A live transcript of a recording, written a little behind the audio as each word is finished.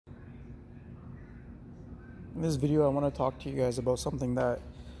In this video, I want to talk to you guys about something that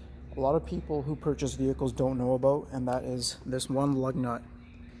a lot of people who purchase vehicles don't know about, and that is this one lug nut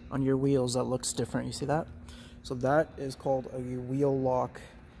on your wheels that looks different. You see that? So that is called a wheel lock,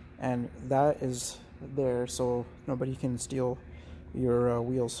 and that is there so nobody can steal your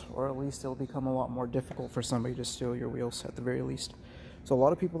wheels, or at least it'll become a lot more difficult for somebody to steal your wheels at the very least. So a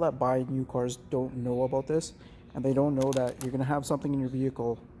lot of people that buy new cars don't know about this, and they don't know that you're going to have something in your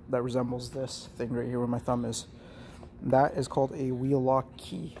vehicle that resembles this thing right here where my thumb is. That is called a wheel lock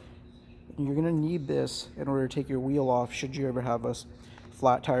key. You're going to need this in order to take your wheel off should you ever have a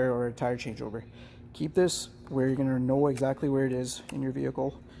flat tire or a tire changeover. Keep this where you're going to know exactly where it is in your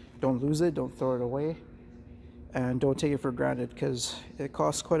vehicle. Don't lose it, don't throw it away, and don't take it for granted, because it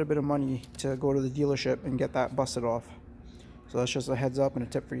costs quite a bit of money to go to the dealership and get that busted off. So that's just a heads up and a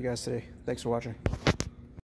tip for you guys today. Thanks for watching.